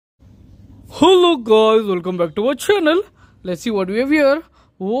Hello guys, welcome back to our channel. Let's see what we have here.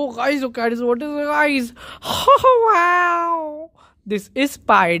 Oh guys, look at this. What is it, guys? Oh, wow! This is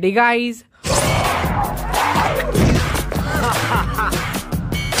Spidey, guys.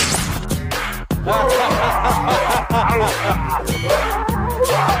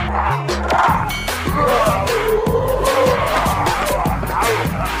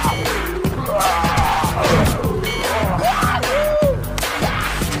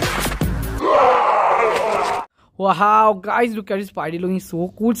 Wow, guys, look at his Spidey looking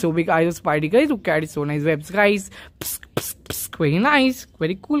so cool, so big eyes of Spidey, guys. Look at his so nice webs, guys. Psst, psst, psst. Very nice,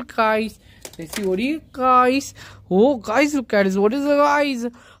 very cool, guys. Let's see what he guys. Oh, guys, look at this. What is it, guys?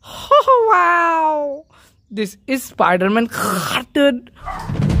 Oh, wow. This is Spiderman cartoon.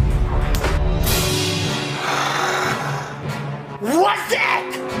 What's that?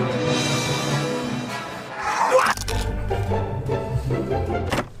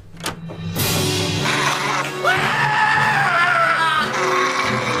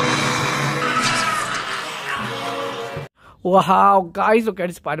 Wow, guys, look at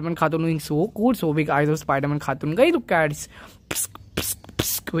Spiderman cartoon looking so cool, so big eyes of Spiderman cartoon, guys. Look at this. Psst, psst,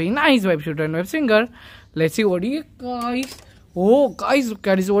 psst. Very nice web shooter and web singer. Let's see what he guys. Oh, guys, look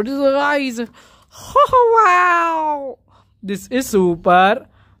at this. What is it, guys? Oh, wow. This is Superman.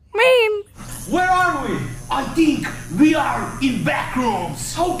 Where are we? I think we are in back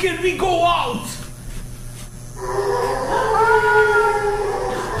rooms. How can we go out?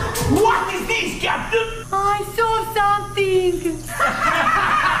 What is this, Captain? I saw something.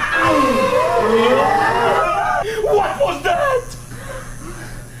 What was that?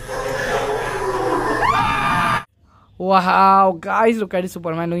 Wow, guys, look at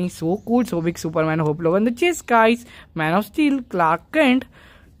Superman looking so cool, so big Superman, Hope Logan the chest, guys. Man of Steel, Clark Kent,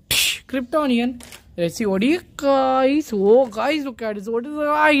 Kryptonian. Let's see what he guys. Oh, guys, look at this. What is the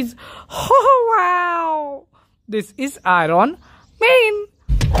guys? Oh, wow. This is Ironman.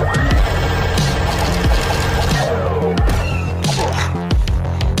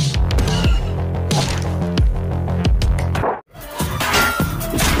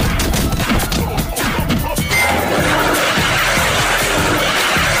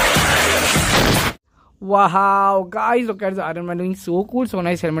 Wow, guys, look at the Iron Man doing so cool. So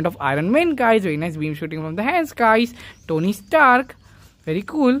nice helmet of Iron Man, guys. Very nice beam shooting from the hands, guys. Tony Stark. Very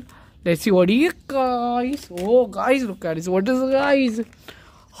cool. Let's see what he guys. Oh, guys, look at this. What is it, guys?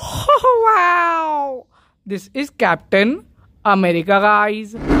 Oh, wow. This is Captain America,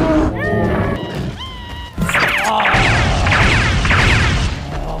 guys.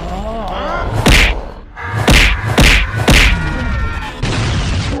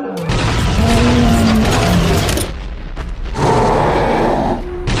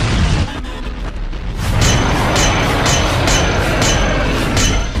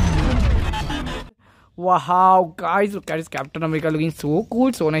 Wow, guys, look at his Captain America looking so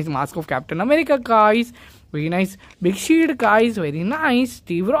cool. So nice mask of Captain America, guys. Very nice big shield, guys. Very nice.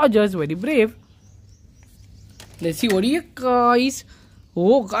 Steve Rogers, very brave. Let's see what he guys.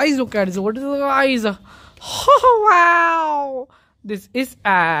 Oh, guys, look at this. What is it, guys? Oh, wow. This is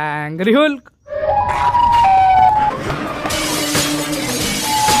Angry Hulk.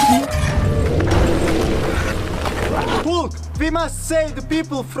 Hulk, we must save the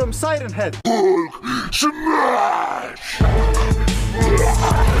people from Siren Head. Smash!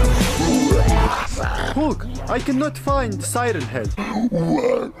 Hulk, I cannot find Siren Head.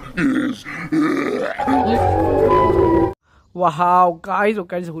 What is Wow, guys,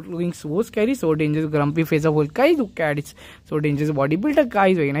 look at this Hulk looking so scary, so dangerous, grumpy face of Hulk, guys. Look at it, so dangerous bodybuilder,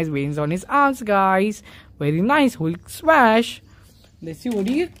 guys. Very nice veins on his arms, guys. Very nice Hulk smash. Let's see what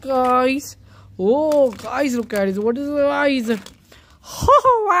he guys. Oh, guys, look at it. What is the guys?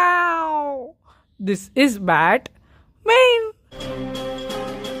 Oh, wow. This is Batman.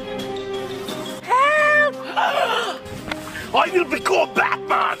 Help! I will become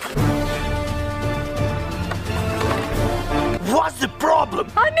Batman! What's the problem?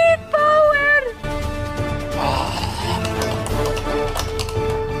 I need power.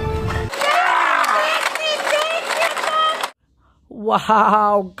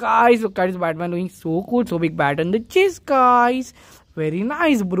 Wow, guys, look at this Batman doing so cool, so big bat on the chest, guys. Very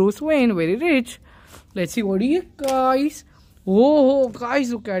nice, Bruce Wayne, very rich. Let's see what he guys. Oh,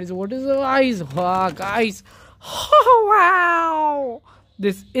 guys, look at this. What is the guys? Wow, guys. Oh, wow.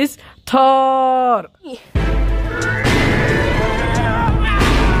 This is Thor.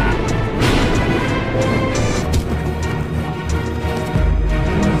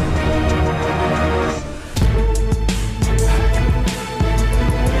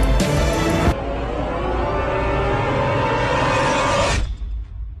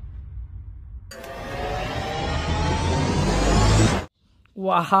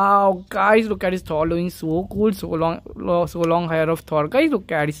 Wow, guys, look at his Thor looking so cool. So long hair of Thor, guys.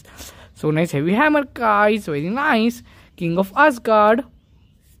 Look at his so nice heavy hammer, guys. Very nice. King of Asgard.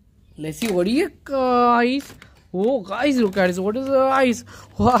 Let's see what he is, guys. Oh, guys, look at this. What is the eyes?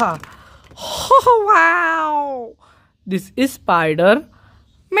 Wow. Oh, wow. This is Spiderman.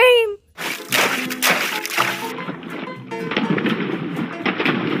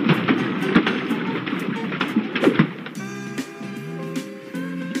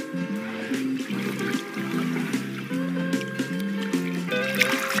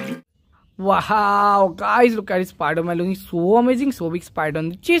 Wow, guys, look at his Spider-Man looking so amazing. So big spider on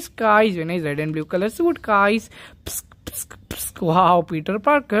the chest, guys. Very nice red and blue color suit, guys. Psk, psk, psk. Wow, Peter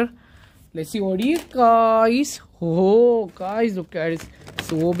Parker. Let's see what he is, guys. Oh, guys, look at it.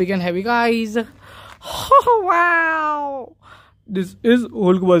 So big and heavy, guys. Oh, wow. This is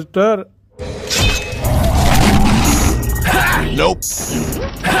Hulkbuster. Nope.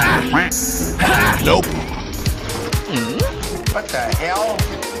 Nope. What the hell?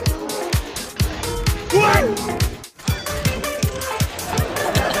 What?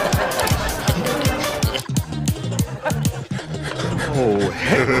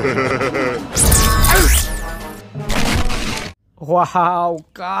 Wow,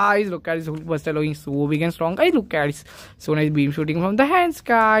 guys, look at his Hulkbuster looking so big and strong. Guys, look at his so nice beam shooting from the hands,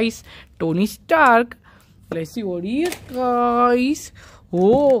 guys. Tony Stark. Let's see what he is, guys.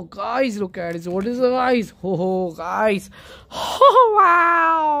 Oh, guys, look at this. What is the eyes? Oh, guys. Oh,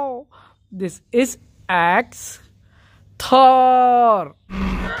 wow. This is Thor.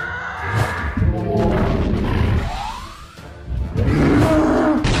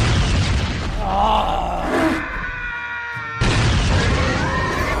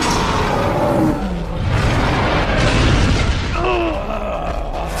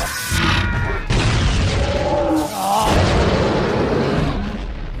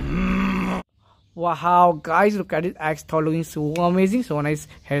 Wow, guys, look at his Thor looking so amazing. So nice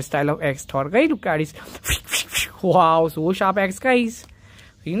hairstyle of Thor, guys. Look at his wow, so sharp axe, guys.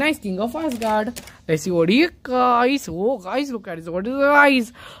 Very nice, King of Asgard. Let's see what he is, guys. Oh, guys, look at his what is the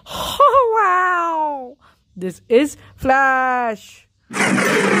eyes? Oh, wow, this is Flash.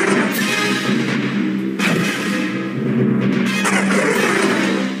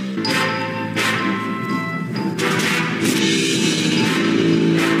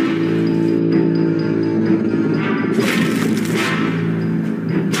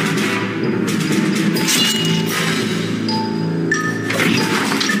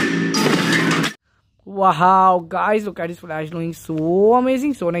 Wow, guys, look at his Flash looking so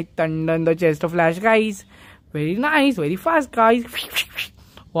amazing. So nice thunder in the chest of Flash, guys. Very nice, very fast, guys.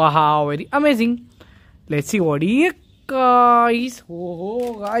 Wow, very amazing. Let's see what he is, guys.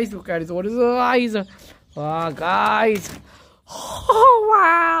 Oh, guys, look at this. What is the eyes? Wow, guys. Oh,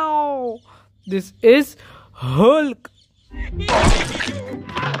 wow. This is Hulk.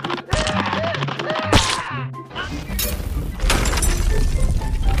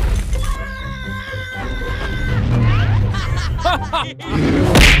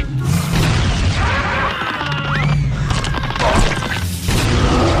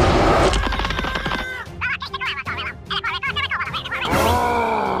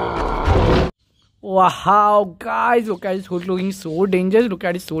 Wow, guys, look at his Hulk looking so dangerous. Look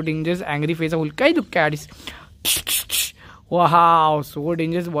at his so dangerous angry face of Hulk. Guys, look at his wow, so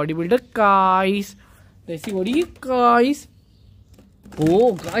dangerous bodybuilder, guys. Let's see what he is, guys.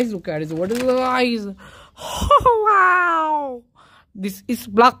 Oh, guys, look at his what is the eyes? Oh, wow, this is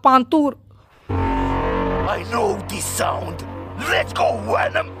Black Panther. I know this sound. Let's go,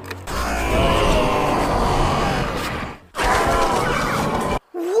 Venom.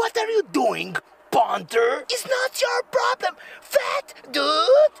 What are you doing, Panther? It's not your problem, fat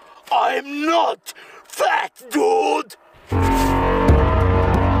dude. I'm not fat dude.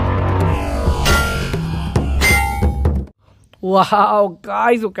 Wow,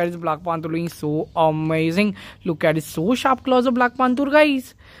 guys, look at his Black Panther looking so amazing. Look at his so sharp claws of Black Panther,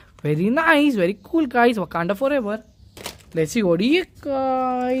 guys. Very nice, very cool, guys. Wakanda forever. Let's see what he is,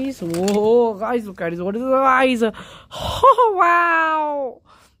 guys. Oh, guys, look at his what is the eyes? Oh, wow.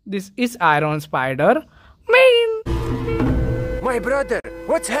 This is Iron Spiderman. My brother,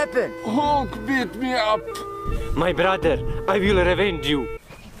 what's happened? Hulk beat me up. My brother, I will revenge you.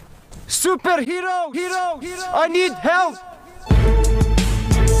 Superhero! I need help!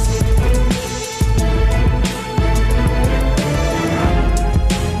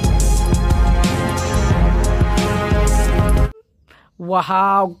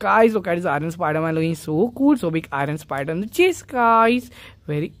 Wow, guys, look at his Iron Spider-Man looking so cool. So big Iron Spider on the chest, guys.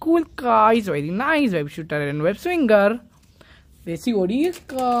 Very cool, guys. Very nice. Web shooter and web swinger. Let's see what is,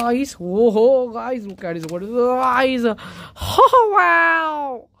 guys. Oh, guys, look at this. What is the eyes? Oh,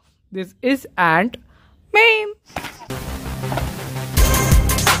 wow. This is Ant-Man.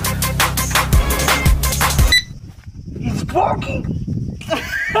 It's barking.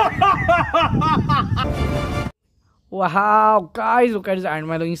 Wow, guys, look at this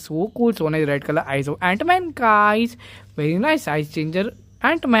Ant-Man looking so cool. So nice red color eyes of Ant-Man, guys. Very nice size changer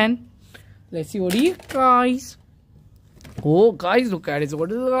Ant-Man. Let's see what he is, guys. Oh, guys, look at this.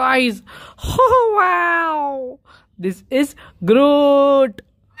 What is the eyes? Oh, wow. This is Groot.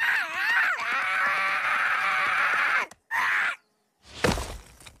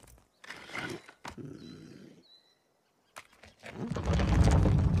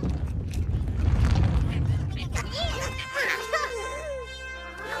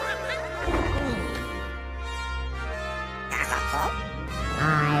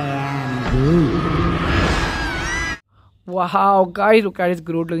 Wow, guys, look at his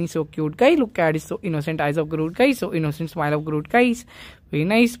Groot looking so cute. Guys, look at his so innocent eyes of Groot, guys. So innocent smile of Groot, guys. Very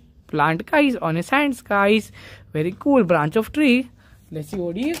nice plant, guys, on his hands, guys. Very cool branch of tree. Let's see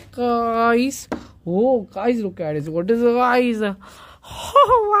what he is, guys. Oh, guys, look at this. What is the eyes?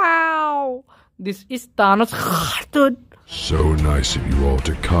 Oh, wow. This is Thanos. So nice of you all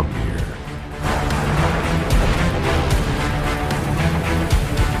to come here.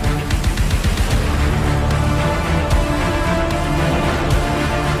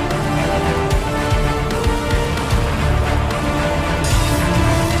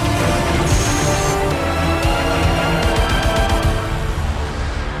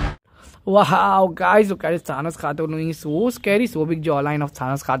 Wow, guys, look at his Thanos cartoon looking so scary, so big jawline of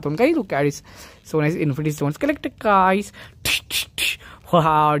Thanos cartoon, guys. Look at his so nice Infinity Stones collected, guys.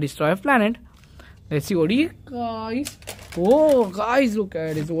 Wow, destroy a planet. Let's see what he is, guys. Oh, guys, look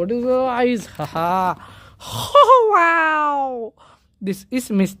at this. What is the eyes? Haha. Oh, wow. This is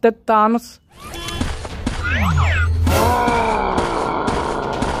Mr. Thanos.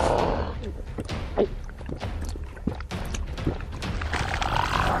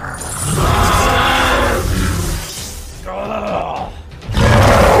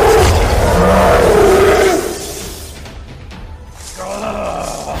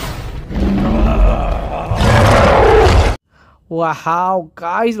 Wow,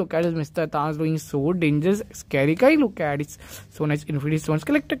 guys, look at this Mr. Thanos looking so dangerous, scary, guys. Look at it. So nice Infinity Stones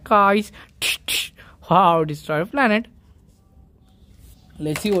collected, guys. Wow, destroy a planet.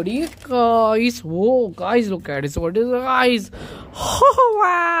 Let's see what he is, guys. Whoa, guys, look at it. What is the eyes? Oh,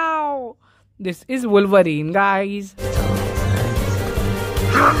 wow. This is Wolverine, guys.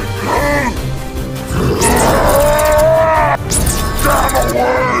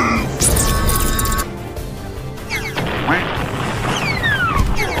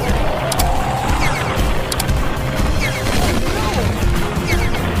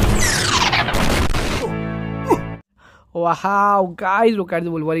 Wow, guys, look at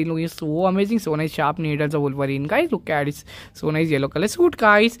the Wolverine looking so amazing. So nice sharp needles of Wolverine, guys. Look at it. So nice yellow color suit,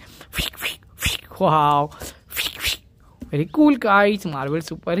 guys. Wow. Very cool, guys. Marvel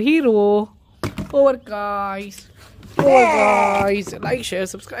superhero. Over, guys. Over, guys. Like, share,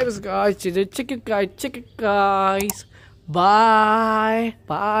 subscribe, guys. Check it, guys. Check it, guys. Bye.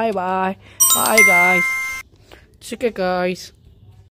 Bye, bye. Bye, guys. Check it, guys.